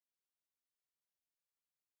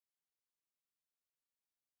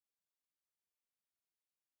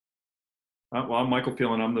Well, I'm Michael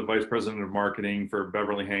Phelan. I'm the Vice President of Marketing for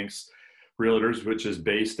Beverly-Hanks Realtors, which is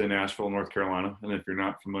based in Asheville, North Carolina. And if you're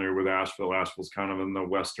not familiar with Asheville, Asheville's kind of in the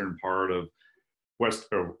western part of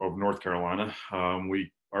North Carolina.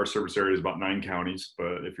 Our service area is about 9 counties,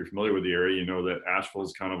 but if you're familiar with the area, you know that Asheville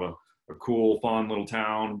is kind of a cool, fun little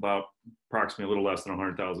town, about approximately a little less than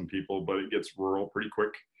 100,000 people, but it gets rural pretty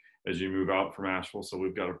quick as you move out from Asheville. So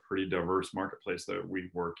we've got a pretty diverse marketplace that we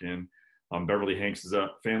work in. Beverly-Hanks is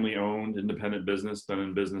a family-owned independent business, been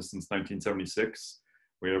in business since 1976.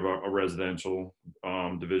 We have a residential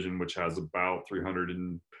division, which has about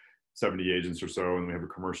 370 agents or so, and we have a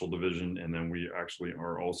commercial division, and then we actually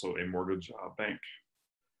are also a mortgage bank.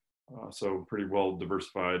 So pretty well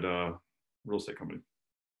diversified real estate company.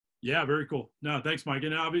 Yeah, very cool. No, thanks, Mike.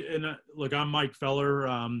 And look, I'm Mike Feller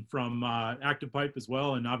from ActivePipe as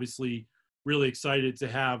well, and obviously really excited to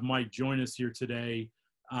have Mike join us here today.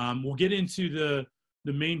 We'll get into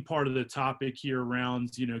the main part of the topic here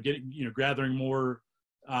around, gathering more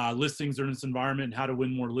listings in this environment and how to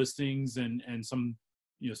win more listings and some,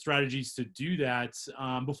 strategies to do that.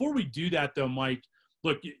 Before we do that though, Mike,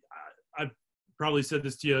 look, I've probably said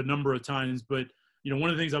this to you a number of times, but one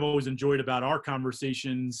of the things I've always enjoyed about our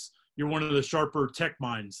conversations, you're one of the sharper tech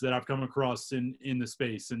minds that I've come across in the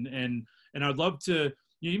space. And I'd love to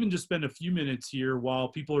even just spend a few minutes here while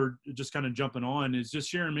people are just kind of jumping on, is just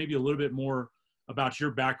sharing maybe a little bit more about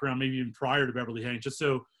your background, maybe even prior to Beverly-Hanks, just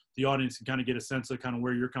so the audience can kind of get a sense of kind of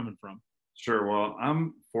where you're coming from. Sure. Well,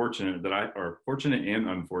 I'm fortunate and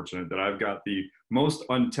unfortunate that I've got the most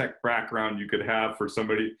untech background you could have for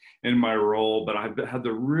somebody in my role, but I've had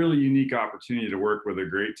the really unique opportunity to work with a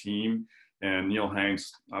great team. And Neil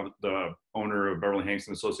Hanks, the owner of Beverly-Hanks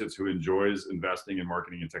and Associates, who enjoys investing in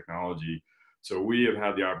marketing and technology. So we have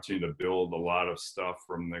had the opportunity to build a lot of stuff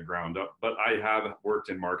from the ground up, but I have worked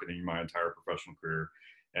in marketing my entire professional career.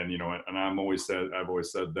 And, and I've always said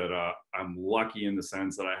that I'm lucky in the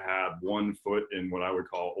sense that I had one foot in what I would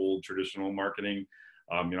call old traditional marketing.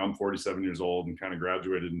 I'm 47 years old and kind of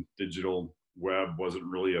graduated in digital. Web wasn't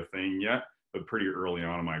really a thing yet, but pretty early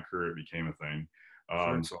on in my career, it became a thing.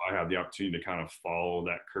 Sure. So I had the opportunity to kind of follow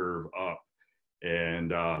that curve up.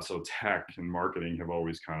 And so tech and marketing have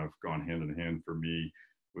always kind of gone hand in hand for me.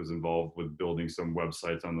 Was involved with building some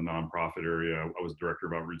websites on the nonprofit area. I was director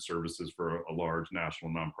of outreach services for a large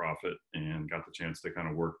national nonprofit and got the chance to kind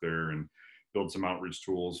of work there and build some outreach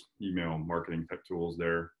tools, email marketing type tools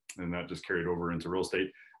there. And that just carried over into real estate.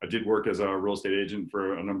 I did work as a real estate agent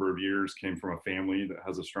for a number of years, came from a family that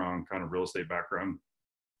has a strong kind of real estate background,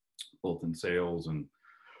 both in sales and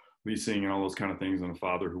leasing and all those kind of things, and a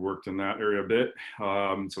father who worked in that area a bit.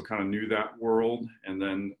 So kind of knew that world, and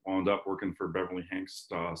then wound up working for Beverly-Hanks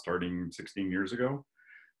starting 16 years ago.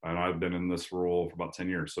 And I've been in this role for about 10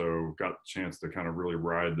 years. So got the chance to kind of really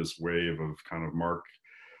ride this wave of kind of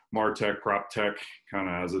MarTech, prop tech, kind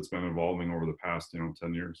of as it's been evolving over the past,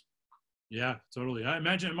 10 years. Yeah, totally. I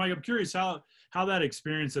imagine, Mike, I'm curious how that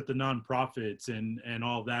experience at the nonprofits and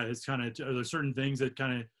all of that is kind of, are there certain things that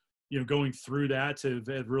kind of, going through that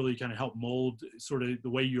have really kind of helped mold sort of the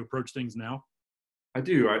way you approach things now? I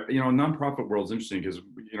do. Nonprofit world's interesting because, at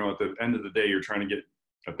the end of the day, you're trying to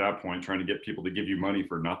get people to give you money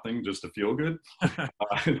for nothing just to feel good.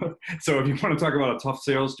 So if you want to talk about a tough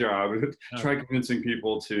sales job, try convincing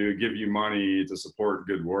people to give you money to support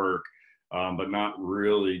good work, but not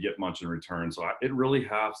really get much in return. So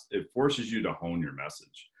it forces you to hone your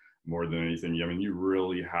message. More than anything. I mean, you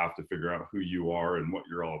really have to figure out who you are and what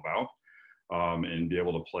you're all about, and be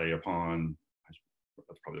able to play upon,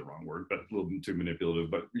 that's probably the wrong word, but a little bit too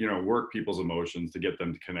manipulative, but, work people's emotions to get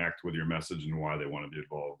them to connect with your message and why they want to be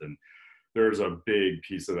involved. And there's a big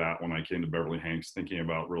piece of that when I came to Beverly-Hanks, thinking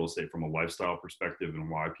about real estate from a lifestyle perspective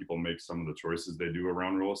and why people make some of the choices they do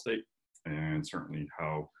around real estate, and certainly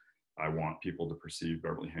how I want people to perceive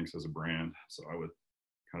Beverly-Hanks as a brand. So I would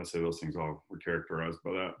kind of say those things all were characterized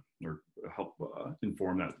by that, or help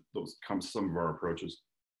inform that some of our approaches.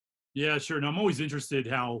 Yeah, sure. And I'm always interested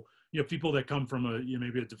how, people that come from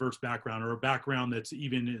maybe a diverse background or a background that's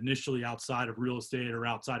even initially outside of real estate or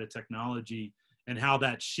outside of technology, and how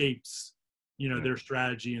that shapes, their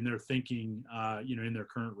strategy and their thinking, in their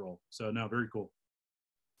current role. So no, very cool.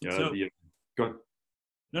 Yeah. So, go ahead.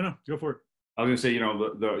 No, go for it. I was going to say,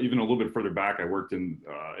 even a little bit further back, I worked in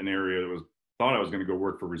an area that thought I was going to go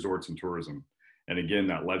work for resorts and tourism. And again,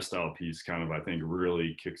 that lifestyle piece kind of, I think,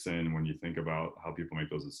 really kicks in when you think about how people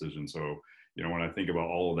make those decisions. So, when I think about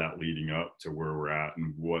all of that leading up to where we're at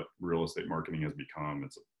and what real estate marketing has become,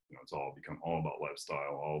 it's all become all about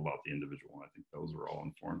lifestyle, all about the individual. And I think those were all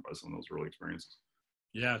informed by some of those early experiences.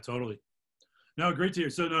 Yeah, totally. No, great to hear.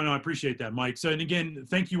 So no, I appreciate that, Mike. So, and again,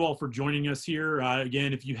 thank you all for joining us here.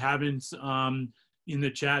 Again, if you haven't in the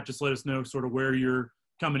chat, just let us know sort of where you're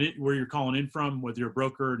coming in, where you're calling in from, whether you're a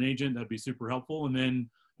broker or an agent. That'd be super helpful. And then,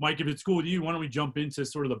 Mike, if it's cool with you, why don't we jump into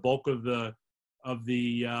sort of the bulk of the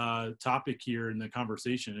topic here in the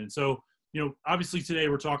conversation? And so, obviously today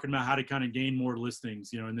we're talking about how to kind of gain more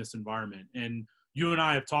listings, in this environment. And you and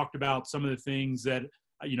I have talked about some of the things that,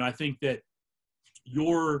 I think that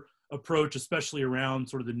your approach, especially around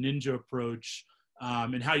sort of the ninja approach,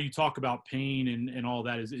 and how you talk about pain and all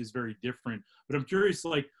that is very different. But I'm curious,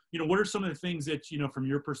 like, what are some of the things that, from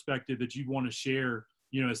your perspective that you want to share,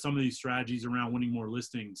 as some of these strategies around winning more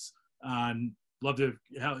listings? Love to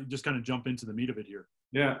just kind of jump into the meat of it here.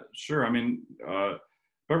 Yeah, sure. I mean,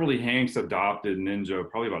 Beverly-Hanks adopted Ninja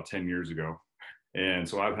probably about 10 years ago. And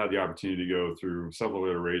so I've had the opportunity to go through several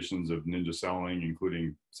iterations of Ninja selling,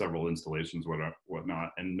 including several installations, whatnot.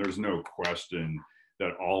 And there's no question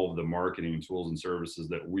that all of the marketing tools and services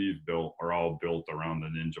that we've built are all built around the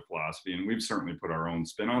Ninja philosophy. And we've certainly put our own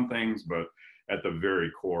spin on things, but at the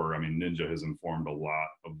very core, I mean, Ninja has informed a lot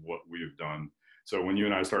of what we've done. So when you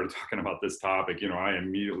and I started talking about this topic, I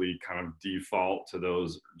immediately kind of default to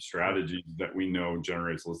those strategies that we know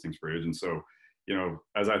generates listings for agents. So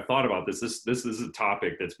as I thought about this is a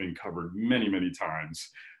topic that's been covered many, many times.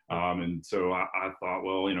 And so I thought,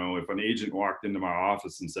 well, if an agent walked into my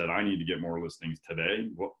office and said, I need to get more listings today,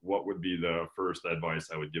 what would be the first advice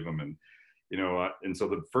I would give them? And, and so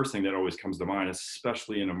the first thing that always comes to mind,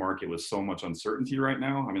 especially in a market with so much uncertainty right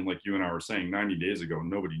now, I mean, like you and I were saying 90 days ago,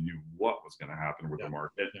 nobody knew what was going to happen with the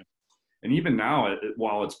market. Yeah. And even now,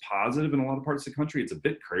 while it's positive in a lot of parts of the country, it's a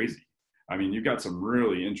bit crazy. I mean, you've got some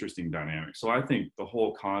really interesting dynamics. So I think the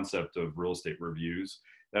whole concept of real estate reviews,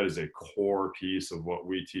 that is a core piece of what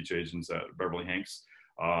we teach agents at Beverly-Hanks.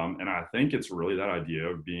 And I think it's really that idea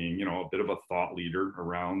of being, a bit of a thought leader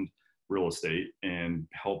around real estate and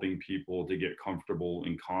helping people to get comfortable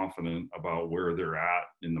and confident about where they're at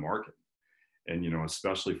in the market. And,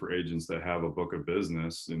 especially for agents that have a book of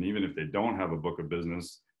business, and even if they don't have a book of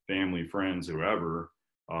business, family, friends, whoever,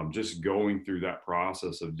 just going through that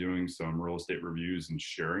process of doing some real estate reviews and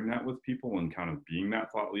sharing that with people and kind of being that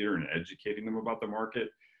thought leader and educating them about the market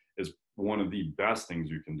is one of the best things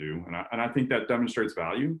you can do. And I think that demonstrates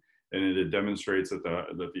value, and it demonstrates that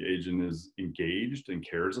the agent is engaged and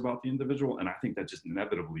cares about the individual. And I think that just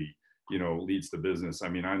inevitably, leads to business. I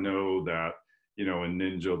mean, I know that, in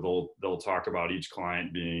Ninja, they'll talk about each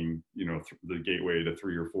client being, the gateway to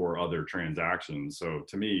 3 or 4 other transactions. So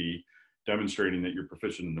to me, demonstrating that you're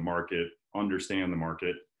proficient in the market, understand the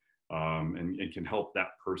market, and can help that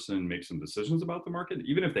person make some decisions about the market,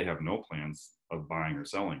 even if they have no plans of buying or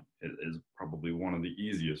selling, is probably one of the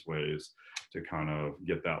easiest ways to kind of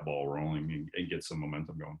get that ball rolling and get some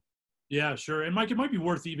momentum going. Yeah, sure. And Mike, it might be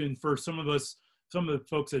worth even for some of the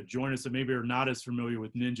folks that join us that maybe are not as familiar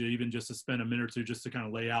with Ninja, even just to spend a minute or two just to kind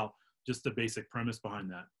of lay out just the basic premise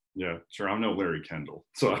behind that. Yeah, sure. I'm no Larry Kendall,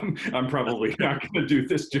 so I'm probably not going to do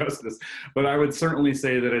this justice. But I would certainly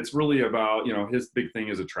say that it's really about, his big thing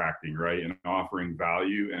is attracting, right, and offering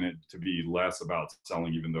value, and it to be less about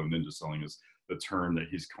selling, even though Ninja selling is the term that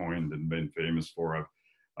he's coined and been famous for.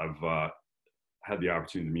 I've had the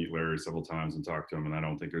opportunity to meet Larry several times and talk to him, and I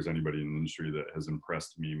don't think there's anybody in the industry that has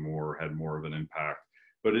impressed me more, had more of an impact.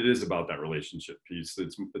 But it is about that relationship piece.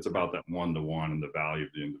 It's about that one-to-one and the value of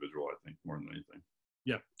the individual, I think, more than anything.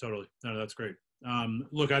 Yeah, totally. No, that's great.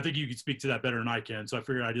 Look, I think you could speak to that better than I can. So I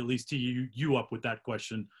figured I'd at least tee you up with that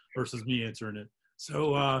question versus me answering it.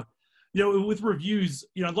 So, with reviews,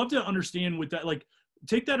 I'd love to understand with that, like,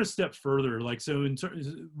 take that a step further. Like, so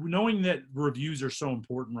knowing that reviews are so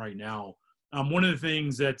important right now, one of the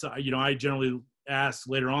things that, I generally ask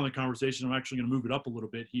later on in the conversation, I'm actually going to move it up a little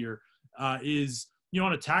bit here, is,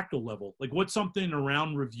 on a tactical level, like what's something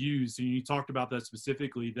around reviews, and you talked about that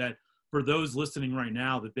specifically, that for those listening right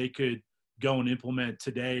now that they could go and implement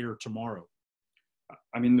today or tomorrow?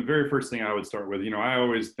 I mean, the very first thing I would start with, I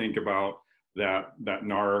always think about that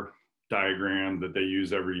NAR diagram that they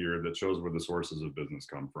use every year that shows where the sources of business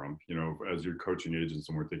come from. As you're coaching agents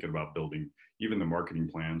and we're thinking about building even the marketing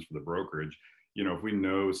plans for the brokerage, if we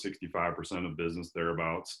know 65% of business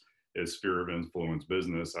thereabouts is sphere of influence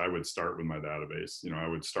business, I would start with my database. I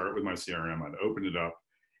would start with my CRM, I'd open it up.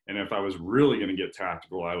 And if I was really going to get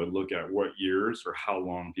tactical, I would look at what years or how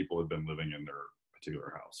long people have been living in their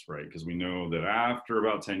particular house, right? Because we know that after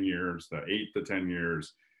about 10 years, the 8 to 10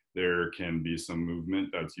 years, there can be some movement.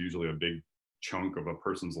 That's usually a big chunk of a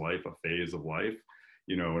person's life, a phase of life.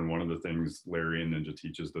 And one of the things Larry and Ninja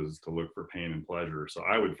teaches is to look for pain and pleasure. So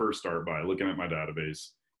I would first start by looking at my database,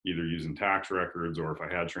 either using tax records or if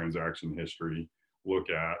I had transaction history, look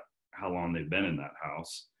at how long they've been in that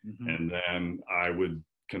house. Mm-hmm. And then I would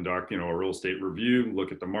conduct, a real estate review,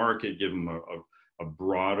 look at the market, give them a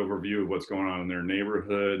broad overview of what's going on in their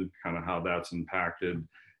neighborhood, kind of how that's impacted,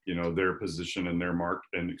 their position in their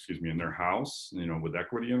in their house, with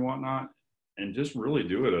equity and whatnot, and just really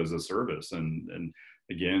do it as a service. And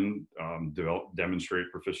again,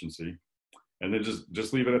 demonstrate proficiency. And then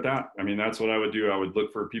just leave it at that. I mean, that's what I would do. I would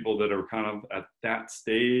look for people that are kind of at that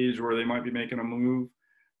stage where they might be making a move.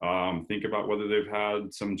 Think about whether they've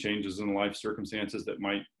had some changes in life circumstances that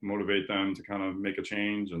might motivate them to kind of make a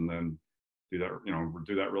change, and then do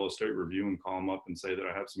that real estate review and call them up and say that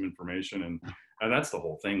I have some information. And that's the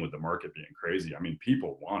whole thing with the market being crazy. I mean,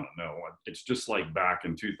 people want to know. It's just like back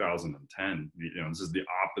in 2010, this is the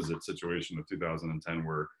opposite situation of 2010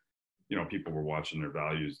 where, people were watching their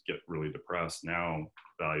values get really depressed. Now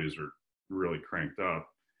values are really cranked up,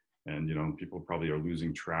 and, people probably are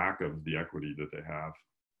losing track of the equity that they have.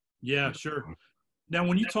 Yeah, sure. Now,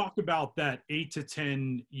 when you talk about that 8 to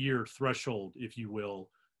 10 year threshold, if you will,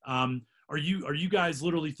 are you guys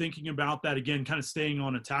literally thinking about that, again, kind of staying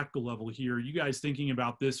on a tactical level here? Are you guys thinking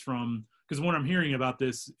about this because when I'm hearing about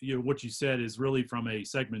this, what you said is really from a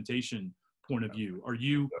segmentation point of view. Are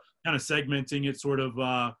you kind of segmenting it sort of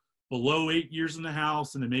below 8 years in the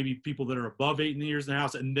house, and then maybe people that are above 8 years in the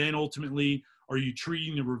house, and then ultimately, are you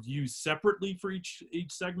treating the reviews separately for each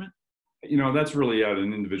segment? That's really at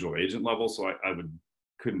an individual agent level. So I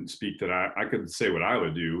couldn't speak to that. I could say what I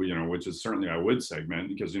would do, which is certainly I would segment,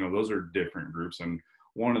 because, those are different groups. And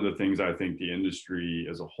one of the things I think the industry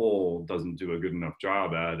as a whole doesn't do a good enough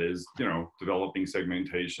job at is, developing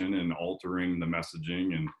segmentation and altering the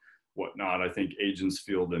messaging and whatnot. I think agents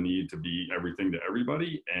feel the need to be everything to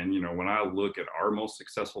everybody. And, when I look at our most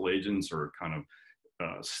successful agents, or kind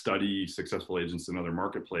of study successful agents in other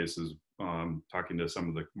marketplaces, talking to some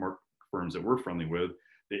of the firms that we're friendly with,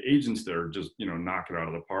 the agents that are just, knock it out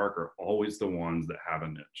of the park are always the ones that have a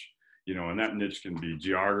niche, and that niche can be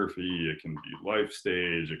geography, it can be life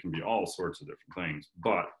stage, it can be all sorts of different things.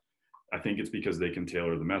 But I think it's because they can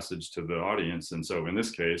tailor the message to the audience. And so in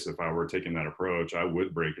this case, if I were taking that approach, I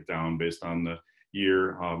would break it down based on the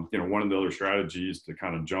year. One of the other strategies to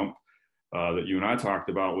kind of jump that you and I talked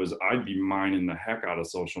about was I'd be mining the heck out of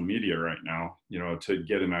social media right now, to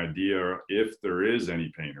get an idea if there is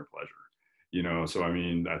any pain or pleasure. So I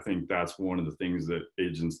mean, I think that's one of the things that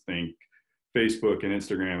agents think Facebook and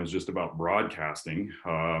Instagram is just about broadcasting.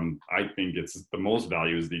 I think it's the most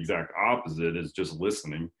value is the exact opposite, is just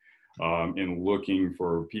listening, and looking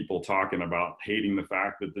for people talking about hating the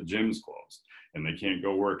fact that the gym's closed and they can't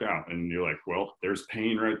go work out. And you're like, well, there's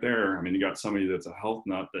pain right there. I mean, you got somebody that's a health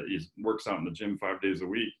nut that works out in the gym 5 days a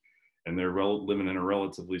week, and they're living in a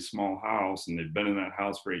relatively small house, and they've been in that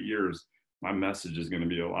house for 8 years. My message is going to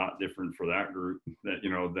be a lot different for that group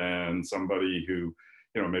than somebody who,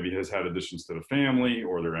 maybe has had additions to the family,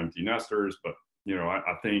 or they're empty nesters. But,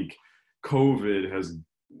 I think COVID has,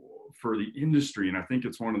 for the industry, and I think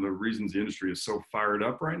it's one of the reasons the industry is so fired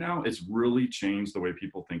up right now, it's really changed the way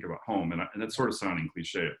people think about home. And that's sort of sounding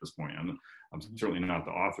cliche at this point. I'm certainly not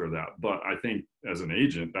the author of that, but I think as an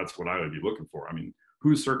agent, that's what I would be looking for. I mean,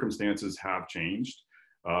 whose circumstances have changed,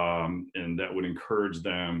 and that would encourage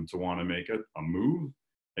them to want to make a move.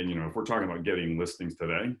 And, if we're talking about getting listings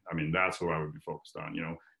today, I mean, that's who I would be focused on.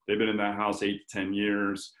 They've been in that house 8 to 10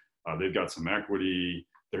 years. They've got some equity.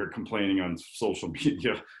 They're complaining on social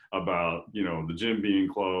media about, the gym being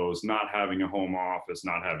closed, not having a home office,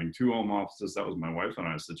 not having 2 home offices. That was my wife and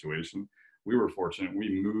I's situation. We were fortunate.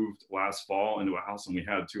 We moved last fall into a house and we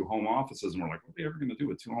had 2 home offices, and we're like, what are we ever going to do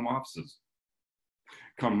with 2 home offices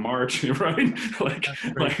come March, right? like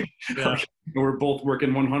we're both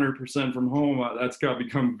working 100% from home. That's got to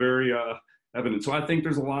become very evident. So I think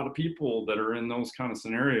there's a lot of people that are in those kind of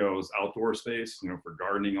scenarios, outdoor space, for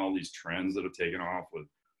gardening, all these trends that have taken off with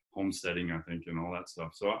homesteading, I think, and all that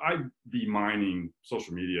stuff. So I'd be mining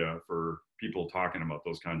social media for people talking about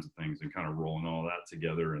those kinds of things and kind of rolling all that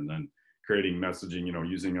together, and then creating messaging,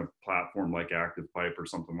 using a platform like ActivePipe or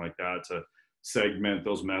something like that to segment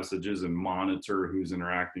those messages and monitor who's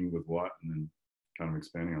interacting with what, and then kind of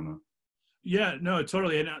expanding on that. Yeah, no,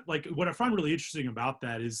 totally. And like what I find really interesting about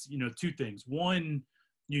that is, 2 things. One,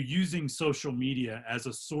 you're using social media as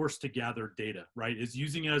a source to gather data, right? Is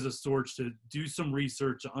using it as a source to do some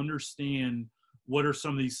research, to understand what are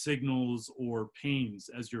some of these signals or pains,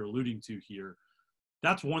 as you're alluding to here.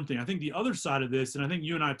 That's one thing. I think the other side of this, and I think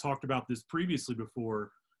you and I have talked about this previously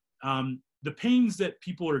before, the pains that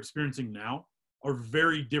people are experiencing now are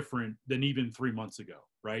very different than even 3 months ago,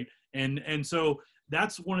 right? And so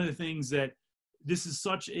that's one of the things that this is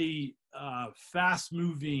such a fast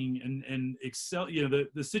moving and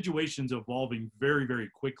the situation's evolving very, very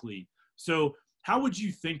quickly. So how would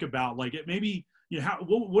you think about like it maybe,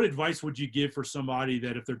 what advice would you give for somebody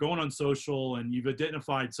that if they're going on social and you've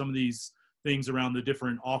identified some of these things around the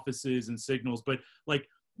different offices and signals, but like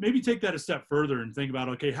maybe take that a step further and think about,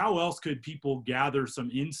 okay, how else could people gather some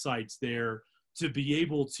insights there to be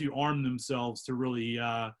able to arm themselves to really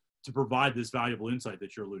to provide this valuable insight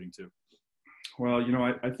that you're alluding to? Well,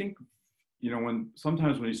 I think,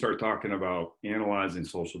 sometimes when you start talking about analyzing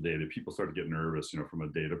social data, people start to get nervous, from a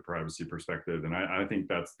data privacy perspective. And I think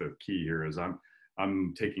that's the key here is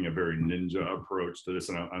I'm taking a very ninja approach to this.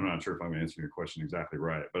 And I'm not sure if I'm answering your question exactly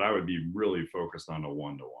right, but I would be really focused on a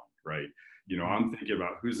one-to-one, right? I'm thinking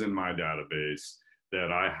about who's in my database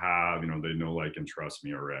that I have, they know, like, and trust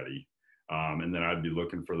me already. And then I'd be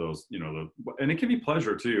looking for those, and it can be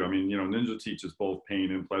pleasure too. I mean, Ninja teaches both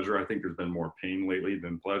pain and pleasure. I think there's been more pain lately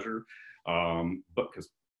than pleasure.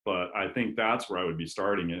 But I think that's where I would be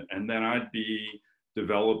starting it. And then I'd be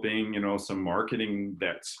developing, some marketing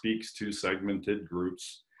that speaks to segmented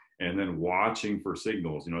groups and then watching for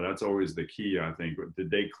signals. That's always the key, I think.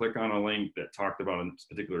 Did they click on a link that talked about a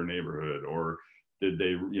particular neighborhood, or did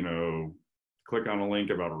they, click on a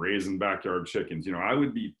link about raising backyard chickens? I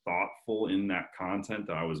would be thoughtful in that content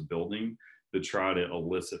that I was building to try to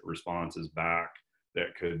elicit responses back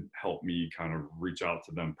that could help me kind of reach out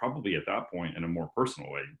to them, probably at that point in a more personal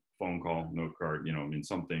way, phone call, note card,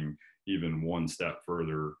 something even one step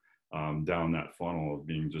further down that funnel of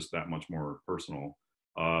being just that much more personal.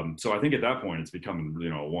 So I think at that point it's becoming,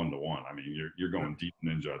 a one-to-one. I mean, you're going deep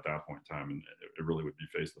Ninja at that point in time, and it really would be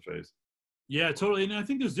face to face. Yeah, totally. And I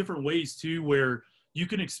think there's different ways too, where you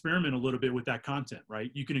can experiment a little bit with that content,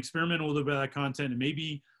 right? You can experiment a little bit with that content, and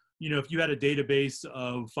maybe, if you had a database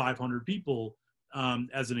of 500 people,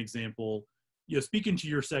 as an example, speaking to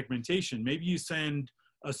your segmentation, maybe you send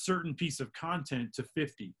a certain piece of content to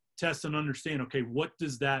 50, test and understand, okay, what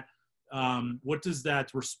does that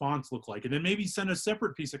response look like? And then maybe send a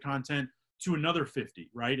separate piece of content to another 50,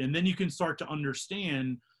 right? And then you can start to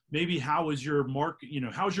understand maybe how is your marketing,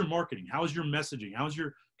 how is your messaging, how is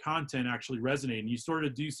your content actually resonating? You sort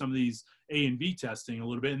of do some of these A and B testing a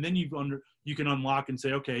little bit, and then you can unlock and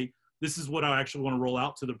say, okay, this is what I actually want to roll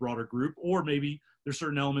out to the broader group, or maybe there's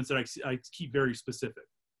certain elements that I keep very specific.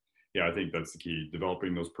 Yeah, I think that's the key,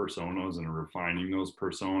 developing those personas and refining those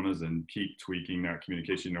personas and keep tweaking that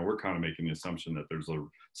communication. We're kind of making the assumption that there's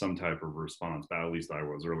some type of response, but at least I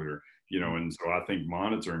was earlier, and so I think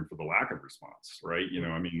monitoring for the lack of response, right?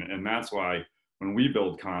 And that's why when we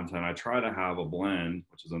build content, I try to have a blend,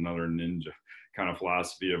 which is another Ninja kind of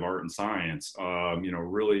philosophy of art and science,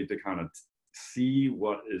 really to kind of see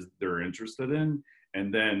what they're interested in,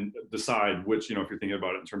 and then decide which, if you're thinking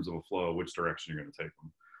about it in terms of a flow, which direction you're going to take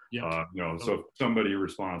them. Yeah. So if somebody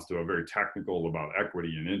responds to a very technical about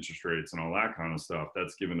equity and interest rates and all that kind of stuff,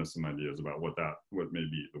 that's given us some ideas about what may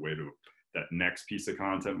be the way to that next piece of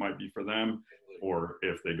content might be for them. Or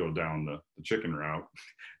if they go down the chicken route,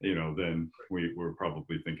 then we're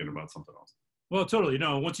probably thinking about something else. Well, totally.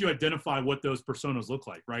 Once you identify what those personas look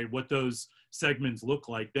like, right? What those segments look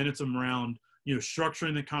like, then it's around,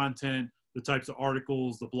 structuring the content, the types of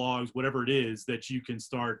articles, the blogs, whatever it is that you can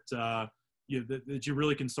start, that you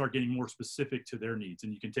really can start getting more specific to their needs,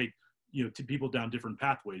 and you can take, to people down different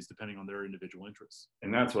pathways depending on their individual interests.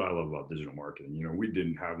 And that's what I love about digital marketing. We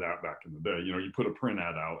didn't have that back in the day. You put a print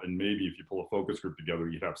ad out, and maybe if you pull a focus group together,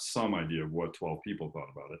 you'd have some idea of what 12 people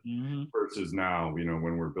thought about it. Mm-hmm. Versus now,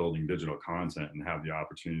 when we're building digital content and have the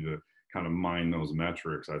opportunity to kind of mine those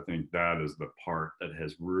metrics, I think that is the part that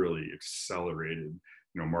has really accelerated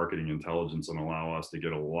marketing intelligence and allow us to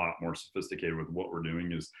get a lot more sophisticated with what we're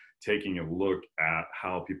doing, is taking a look at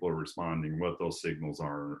how people are responding, what those signals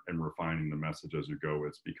are, and refining the message as you go.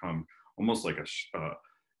 It's become almost like a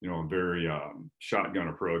very shotgun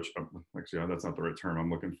approach. Actually, that's not the right term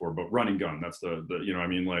I'm looking for, but running gun. That's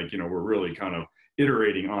we're really kind of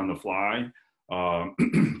iterating on the fly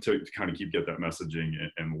to kind of get that messaging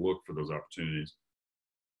and look for those opportunities.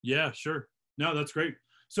 Yeah, sure. No, that's great.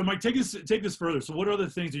 So Mike, take this further. So what other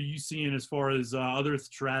things are you seeing as far as other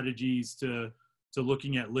strategies to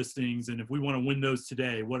looking at listings? And if we want to win those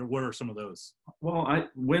today, what are some of those? Well,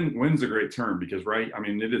 win's a great term because, right,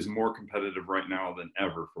 it is more competitive right now than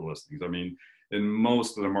ever for listings. In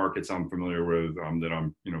most of the markets I'm familiar with, that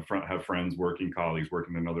I'm, have friends working, colleagues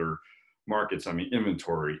working in other markets,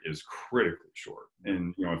 inventory is critically short.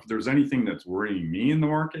 And, if there's anything that's worrying me in the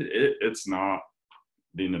market, it's not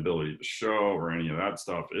the inability to show or any of that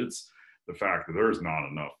stuff. It's the fact that there's not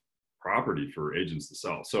enough property for agents to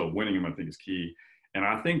sell. So winning them, I think, is key. And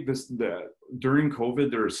I think that during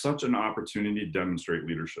COVID, there is such an opportunity to demonstrate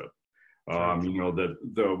leadership. Sure. You know, that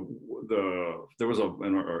there was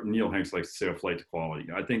Neil Hanks likes to say a flight to quality.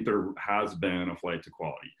 I think there has been a flight to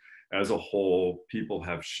quality. As a whole, people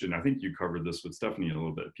have, and I think you covered this with Stephanie a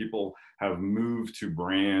little bit, people have moved to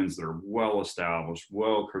brands that are well established,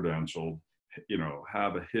 well credentialed, you know,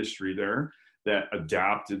 have a history there that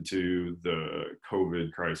adapted to the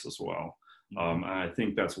COVID crisis well. And I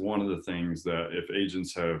think that's one of the things that if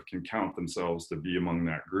agents can count themselves to be among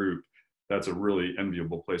that group, that's a really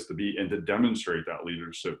enviable place to be, and to demonstrate that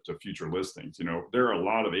leadership to future listings. You know, there are a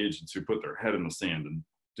lot of agents who put their head in the sand and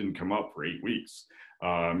didn't come up for 8 weeks,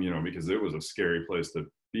 you know, because it was a scary place to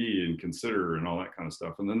be and consider and all that kind of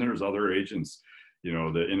stuff. And then there's other agents, you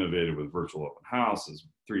know, that innovated with virtual open houses,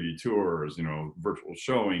 3D tours, you know, virtual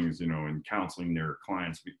showings, you know, and counseling their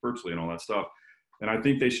clients virtually and all that stuff. And I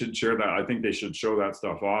think they should share that. I think they should show that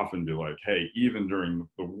stuff off and be like, hey, even during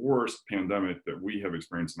the worst pandemic that we have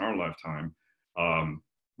experienced in our lifetime,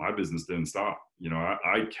 my business didn't stop. You know,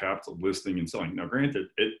 I kept listing and selling. Now, granted,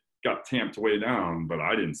 it got tamped way down, but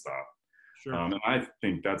I didn't stop. Sure. And I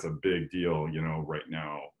think that's a big deal, you know, right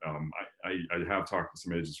now. I have talked to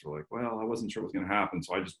some agents who are like, well, I wasn't sure what was going to happen,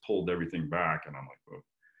 so I just pulled everything back. And I'm like, well,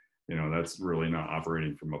 you know, that's really not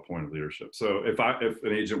operating from a point of leadership. So if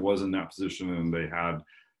an agent was in that position and they had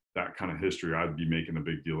that kind of history, I'd be making a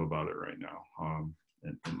big deal about it right now,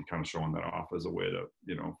 and kind of showing that off as a way to,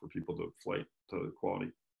 you know, for people to flight to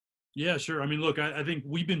quality. Yeah, sure. I mean, look, I think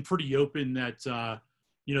we've been pretty open that,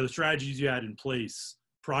 you know, the strategies you had in place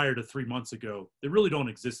prior to 3 months ago, they really don't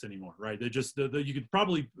exist anymore, right? They just, you could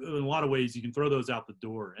probably, in a lot of ways, you can throw those out the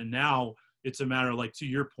door. And now it's a matter, like, to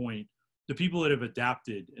your point, the people that have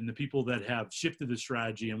adapted and the people that have shifted the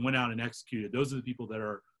strategy and went out and executed, those are the people that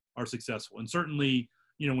are successful. And certainly,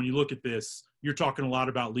 you know, when you look at this, you're talking a lot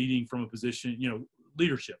about leading from a position, you know,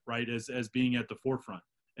 leadership, right? As being at the forefront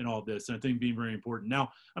in all of this. And I think being very important.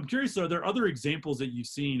 Now, I'm curious, are there other examples that you've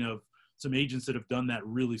seen of some agents that have done that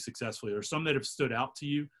really successfully, or some that have stood out to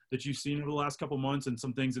you that you've seen over the last couple of months, and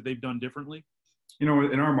some things that they've done differently? You know,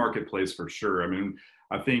 in our marketplace, for sure. I mean,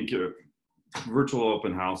 I think virtual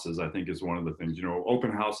open houses, I think, is one of the things, you know,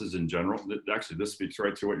 open houses in general. Actually, this speaks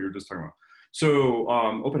right to what you were just talking about. So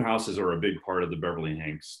open houses are a big part of the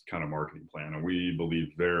Beverly-Hanks kind of marketing plan. And we believe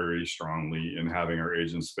very strongly in having our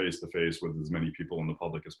agents face to face with as many people in the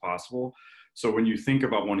public as possible. So when you think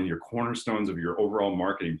about one of your cornerstones of your overall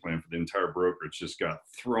marketing plan for the entire brokerage just got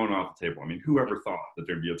thrown off the table. I mean, whoever thought that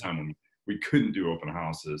there'd be a time when we couldn't do open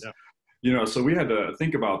houses? Yeah. You know, so we had to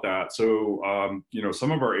think about that. So, you know,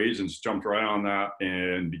 some of our agents jumped right on that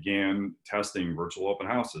and began testing virtual open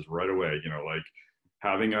houses right away, you know, like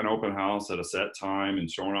having an open house at a set time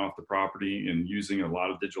and showing off the property and using a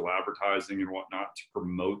lot of digital advertising and whatnot to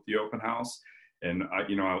promote the open house. And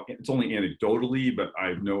you know, it's only anecdotally, but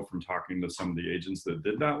I know from talking to some of the agents that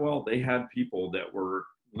did that well, they had people that were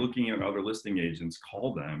looking at other listing agents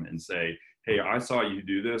call them and say, hey, I saw you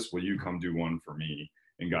do this. Will you come do one for me?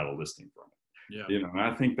 And got a listing from it. Yeah. You know, and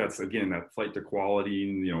I think that's, again, that flight to quality,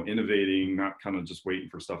 you know, innovating, not kind of just waiting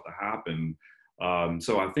for stuff to happen.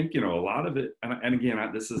 So I think, you know, a lot of it, and again,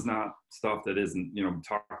 this is not stuff that isn't, you know,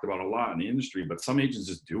 talked about a lot in the industry, but some agents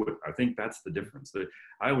just do it. I think that's the difference.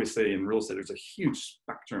 I always say in real estate, there's a huge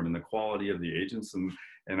spectrum in the quality of the agents.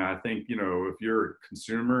 And I think, you know, if you're a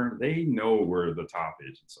consumer, they know where the top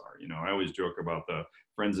agents are. You know, I always joke about the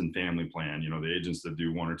friends and family plan, you know, the agents that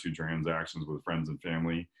do 1 or 2 transactions with friends and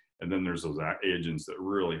family. And then there's those agents that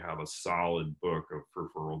really have a solid book of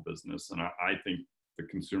referral business. And I think the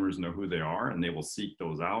consumers know who they are and they will seek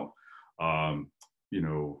those out, you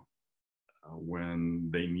know, when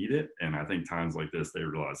they need it. And I think times like this, they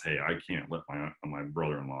realize, hey, I can't let my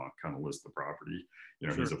brother-in-law kind of list the property. You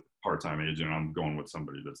know, sure. He's a part-time agent. I'm going with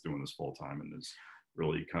somebody that's doing this full-time and is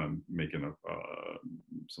really kind of making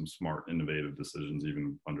some smart, innovative decisions,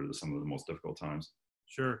 even under some of the most difficult times.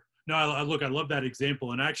 Sure. No, I love that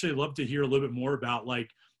example. And actually I'd love to hear a little bit more about, like,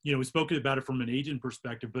 you know, we spoke about it from an agent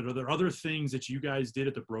perspective, but are there other things that you guys did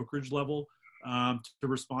at the brokerage level to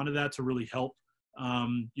respond to that, to really help,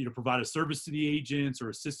 you know, provide a service to the agents or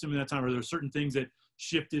a system in that time? Are there certain things that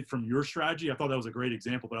shifted from your strategy? I thought that was a great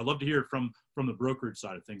example, but I'd love to hear it from the brokerage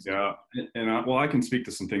side of things. Yeah. And I can speak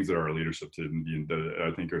to some things that our leadership did that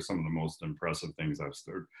I think are some of the most impressive things I've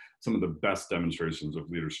started, some of the best demonstrations of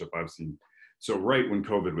leadership I've seen. So right when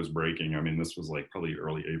COVID was breaking, I mean, this was like probably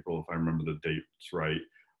early April, if I remember the dates right.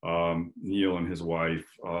 Neil and his wife,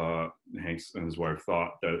 Hanks and his wife,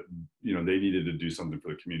 thought that, you know, they needed to do something for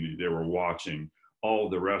the community. They were watching all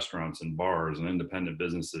the restaurants and bars and independent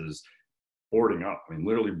businesses boarding up. I mean,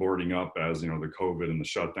 literally boarding up as, you know, the COVID and the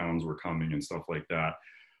shutdowns were coming and stuff like that.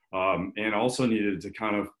 And also needed to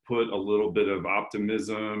kind of put a little bit of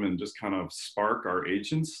optimism and just kind of spark our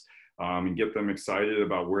agents and get them excited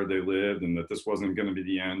about where they lived and that this wasn't going to be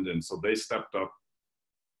the end. And so they stepped up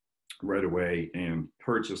right away and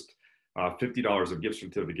purchased $50 of gift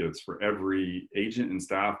certificates for every agent and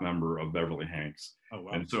staff member of Beverly-Hanks. Oh,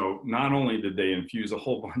 wow. And so not only did they infuse a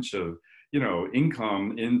whole bunch of, you know,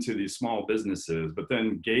 income into these small businesses, but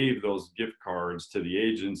then gave those gift cards to the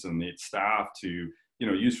agents and the staff to, you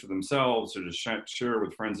know, use for themselves or just share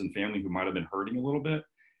with friends and family who might have been hurting a little bit.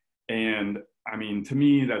 And I mean, to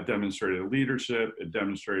me, that demonstrated leadership. It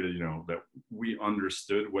demonstrated, you know, that we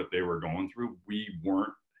understood what they were going through. We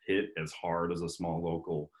weren't hit as hard as a small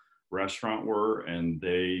local restaurant were, and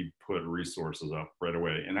they put resources up right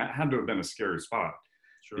away. And that had to have been a scary spot.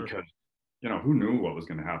 Sure. Because, you know, who knew what was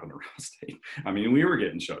going to happen to real estate? I mean, we were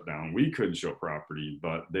getting shut down. We couldn't show property,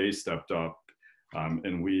 but they stepped up,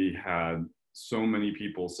 and we had so many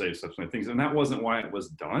people say such nice things. And that wasn't why it was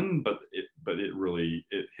done, but it really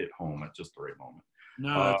hit home at just the right moment.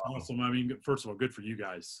 No, that's awesome. I mean, first of all, good for you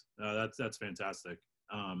guys. That's fantastic.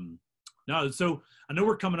 No, so I know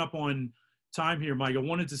we're coming up on time here, Mike. I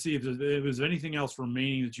wanted to see if there was anything else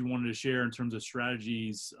remaining that you wanted to share in terms of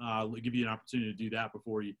strategies. Give you an opportunity to do that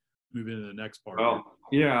before you move into the next part. Well,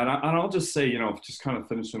 yeah, and I'll just say, you know, just kind of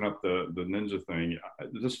finishing up the ninja thing,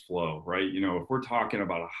 just flow, right? You know, if we're talking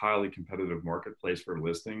about a highly competitive marketplace for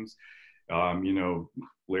listings, you know,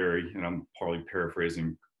 Larry, and I'm probably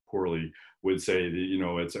paraphrasing poorly, would say that, you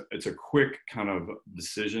know, it's a quick kind of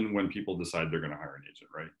decision when people decide they're going to hire an agent,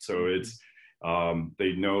 right? So it's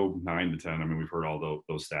they know 9 to 10. I mean, we've heard all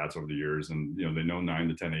those stats over the years, and you know, they know 9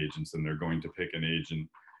 to 10 agents, and they're going to pick an agent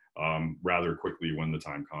rather quickly when the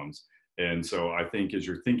time comes. And so I think as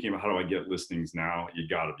you're thinking about how do I get listings now, you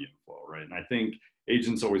got to be in flow, right? And I think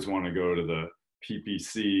agents always want to go to the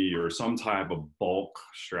PPC or some type of bulk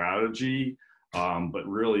strategy. But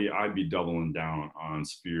really, I'd be doubling down on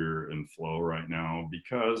Sphere and Flow right now,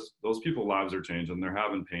 because those people's lives are changing. They're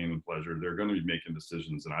having pain and pleasure. They're going to be making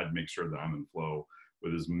decisions, and I'd make sure that I'm in flow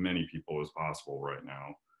with as many people as possible right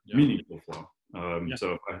now. Yeah. Meaningful flow. Yeah.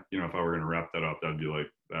 So if I were going to wrap that up, that'd be like,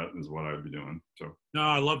 that is what I'd be doing. So no,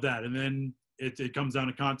 I love that. And then it comes down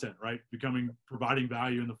to content, right? Providing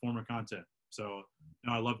value in the form of content. So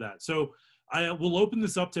no, I love that. So I will open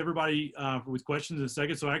this up to everybody with questions in a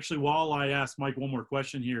second. So actually, while I ask Mike one more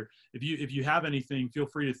question here, if you have anything, feel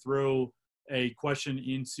free to throw a question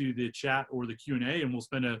into the chat or the Q&A, and we'll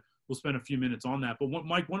spend a few minutes on that. But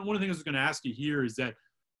Mike, one of the things I was going to ask you here is that,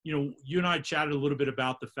 you know, you and I chatted a little bit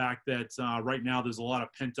about the fact that right now there's a lot of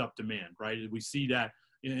pent up demand, right? We see that,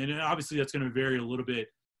 and obviously that's going to vary a little bit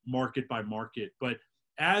market by market. But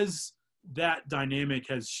as that dynamic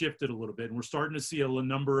has shifted a little bit, and we're starting to see a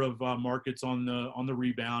number of markets on the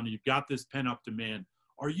rebound, and you've got this pent up demand.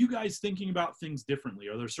 Are you guys thinking about things differently?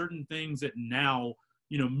 Are there certain things that now,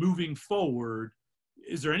 you know, moving forward,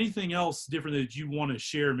 is there anything else different that you want to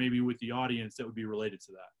share maybe with the audience that would be related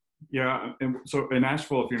to that? Yeah, and so in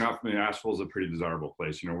Asheville, if you're not familiar, Asheville is a pretty desirable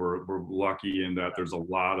place. You know, we're lucky in that there's a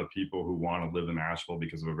lot of people who want to live in Asheville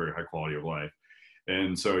because of a very high quality of life.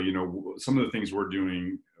 And so, you know, some of the things we're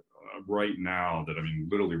doing right now that, I mean,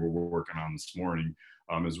 literally we're working on this morning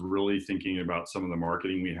is really thinking about some of the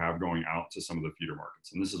marketing we have going out to some of the feeder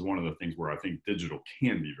markets. And this is one of the things where I think digital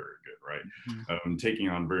can be very good, right? Mm-hmm. Taking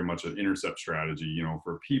on very much an intercept strategy, you know,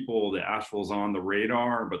 for people that Asheville's on the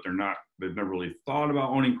radar, but they've never really thought about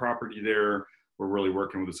owning property there. We're really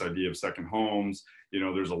working with this idea of second homes. You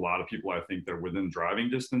know, there's a lot of people, I think, that are within driving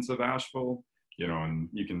distance of Asheville. You know, and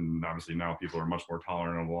you can obviously, now people are much more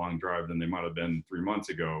tolerant of a long drive than they might have been 3 months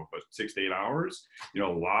ago, but 6 to 8 hours, you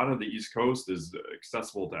know, a lot of the East Coast is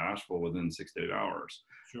accessible to Asheville within 6 to 8 hours.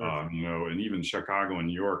 Sure. You know, and even Chicago and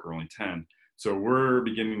New York are only 10. So we're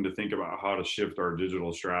beginning to think about how to shift our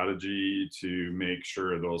digital strategy to make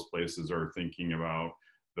sure those places are thinking about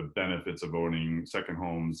the benefits of owning second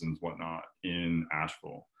homes and whatnot in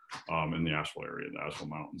Asheville, in the Asheville area, the Asheville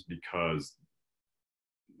Mountains, because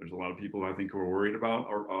there's a lot of people I think who are worried about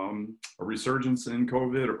a resurgence in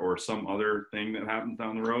COVID or some other thing that happens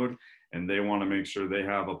down the road, and they want to make sure they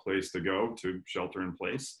have a place to go to shelter in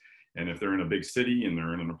place. And if they're in a big city and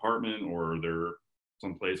they're in an apartment, or they're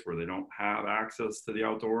someplace where they don't have access to the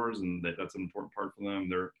outdoors, and that's an important part for them,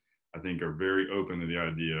 I think are very open to the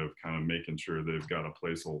idea of kind of making sure they've got a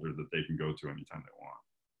placeholder that they can go to anytime they want.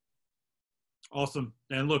 Awesome.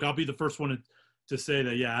 And look, I'll be the first one to say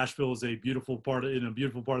that, yeah, Asheville is a beautiful part of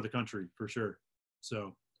the country for sure.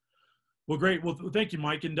 So, Well, great. Well, thank you,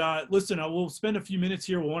 Mike. And listen, we'll spend a few minutes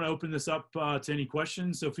here. We'll want to open this up to any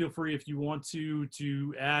questions. So feel free if you want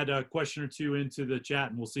to add a question or two into the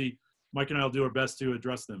chat, and we'll see. Mike and I will do our best to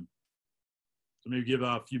address them. So maybe give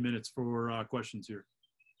a few minutes for questions here.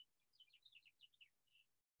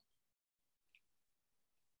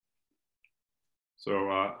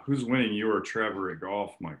 So who's winning, you or Trevor at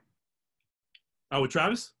golf, Mike? Oh, with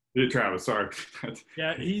Travis? Yeah, Travis, sorry.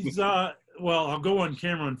 Yeah, he's well, I'll go on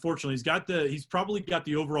camera. Unfortunately, he's probably got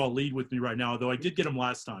the overall lead with me right now, though I did get him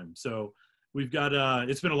last time. So we've got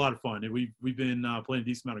it's been a lot of fun, and we've been playing a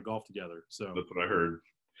decent amount of golf together. So that's what I heard.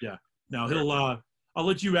 Yeah. Now he'll I'll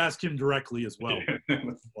let you ask him directly as well. That's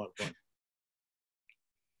a lot of fun.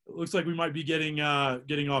 It looks like we might be getting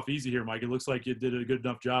off easy here, Mike. It looks like you did a good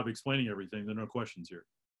enough job explaining everything. There are no questions here.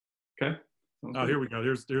 Okay. Oh, here we go.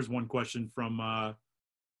 There's one question from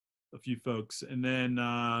a few folks. And then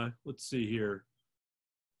let's see here.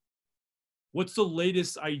 What's the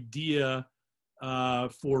latest idea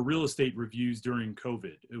for real estate reviews during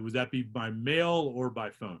COVID? Would that be by mail or by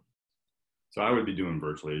phone? So I would be doing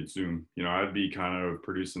virtually Zoom. You know, I'd be kind of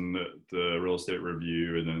producing the real estate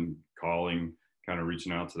review and then calling, kind of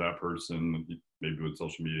reaching out to that person, maybe with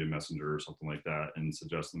social media messenger or something like that, and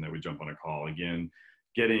suggesting that we jump on a call. Again,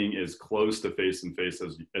 getting as close to face and face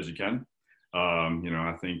as you can. You know,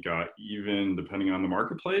 I think even depending on the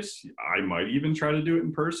marketplace, I might even try to do it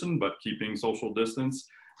in person, but keeping social distance.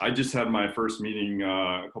 I just had my first meeting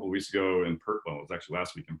a couple of weeks ago well, it was actually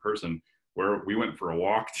last week in person, where we went for a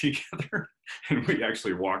walk together and we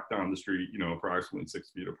actually walked down the street, you know, approximately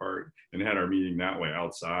 6 feet apart, and had our meeting that way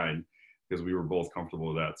outside because we were both comfortable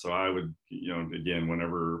with that. So I would, you know, again,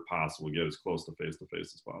 whenever possible, get as close to face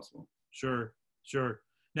as possible. Sure, sure.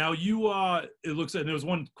 Now you, it looks like there was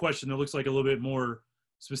one question that looks like a little bit more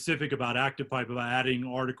specific about ActivePipe, about adding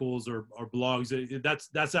articles or blogs.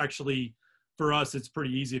 That's actually, for us, it's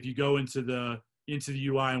pretty easy. If you go into the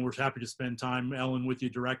UI, and we're happy to spend time, Ellen, with you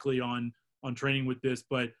directly on training with this,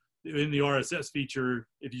 but in the RSS feature,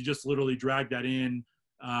 if you just literally drag that in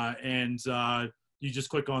and you just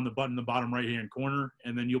click on the button in the bottom right-hand corner,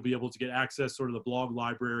 and then you'll be able to get access sort of the blog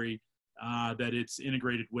library that it's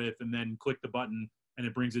integrated with, and then click the button and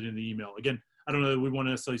it brings it in the email. Again, I don't know that we want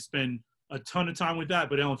to necessarily spend a ton of time with that,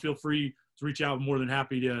 but Ellen, feel free to reach out. I'm more than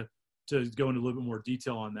happy to go into a little bit more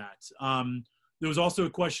detail on that. There was also a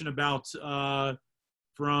question about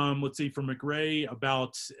from McRae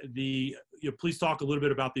about please talk a little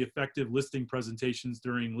bit about the effective listing presentations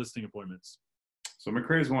during listing appointments. So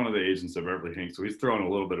McRae is one of the agents of Beverly-Hanks, so he's throwing a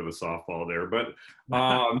little bit of a softball there. But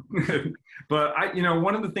but you know,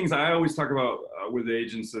 one of the things I always talk about with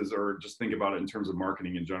agents is, or just think about it in terms of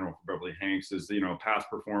marketing in general for Beverly-Hanks, is, you know,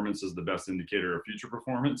 past performance is the best indicator of future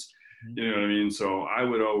performance. Mm-hmm. You know what I mean? So I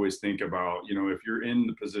would always think about, you know, if you're in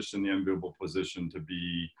the position, the enviable position to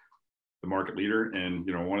be the market leader, and,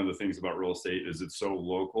 you know, one of the things about real estate is it's so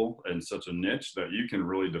local and such a niche that you can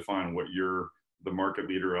really define what you're the market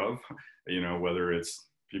leader of, you know, whether it's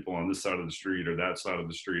people on this side of the street or that side of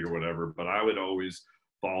the street or whatever. But I would always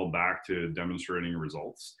fall back to demonstrating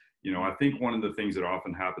results. You know, I think one of the things that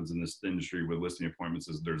often happens in this industry with listing appointments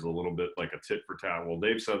is there's a little bit like a tit for tat. Well,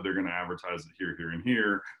 they've said they're going to advertise it here, here, and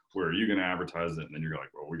here. Where are you going to advertise it? And then you're like,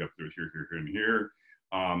 well, we got to do it here, here, here, and here.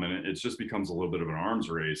 And it just becomes a little bit of an arms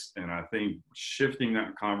race. And I think shifting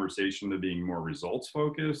that conversation to being more results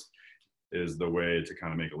focused is the way to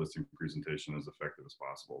kind of make a listing presentation as effective as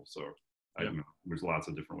possible. So I know there's lots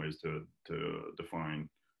of different ways to define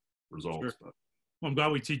results. Sure. But. Well, I'm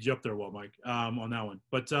glad we teed you up there well, Mike, on that one.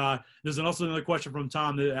 But there's also another question from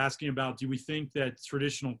Tom asking about, do we think that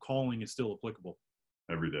traditional calling is still applicable?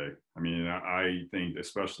 Every day. I mean, I think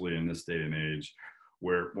especially in this day and age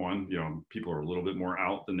where, one, you know, people are a little bit more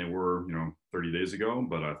out than they were, you know, 30 days ago,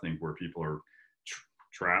 but I think where people are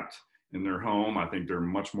trapped in their home, I think they're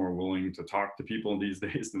much more willing to talk to people these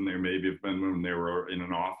days than they maybe have been when they were in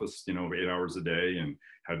an office, you know, 8 hours a day and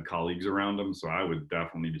had colleagues around them. So I would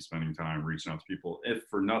definitely be spending time reaching out to people, if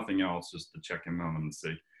for nothing else, just to check in on them and say,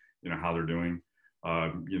 you know, how they're doing.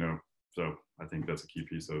 You know, so I think that's a key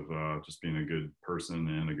piece of just being a good person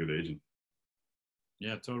and a good agent.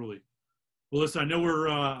 Yeah, totally. Well, listen, I know we're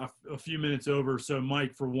a few minutes over. So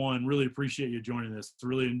Mike, for one, really appreciate you joining us,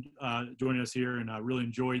 joining us here. And I really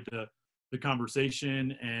enjoyed the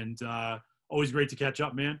conversation, and always great to catch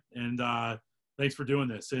up, man. And thanks for doing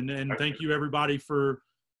this. And thank you everybody for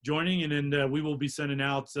joining. And then we will be sending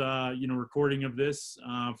out, you know, recording of this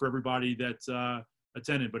for everybody that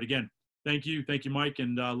attended. But again, thank you, Mike,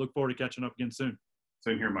 and look forward to catching up again soon.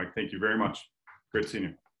 Same here, Mike. Thank you very much. Great seeing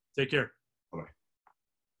you. Take care.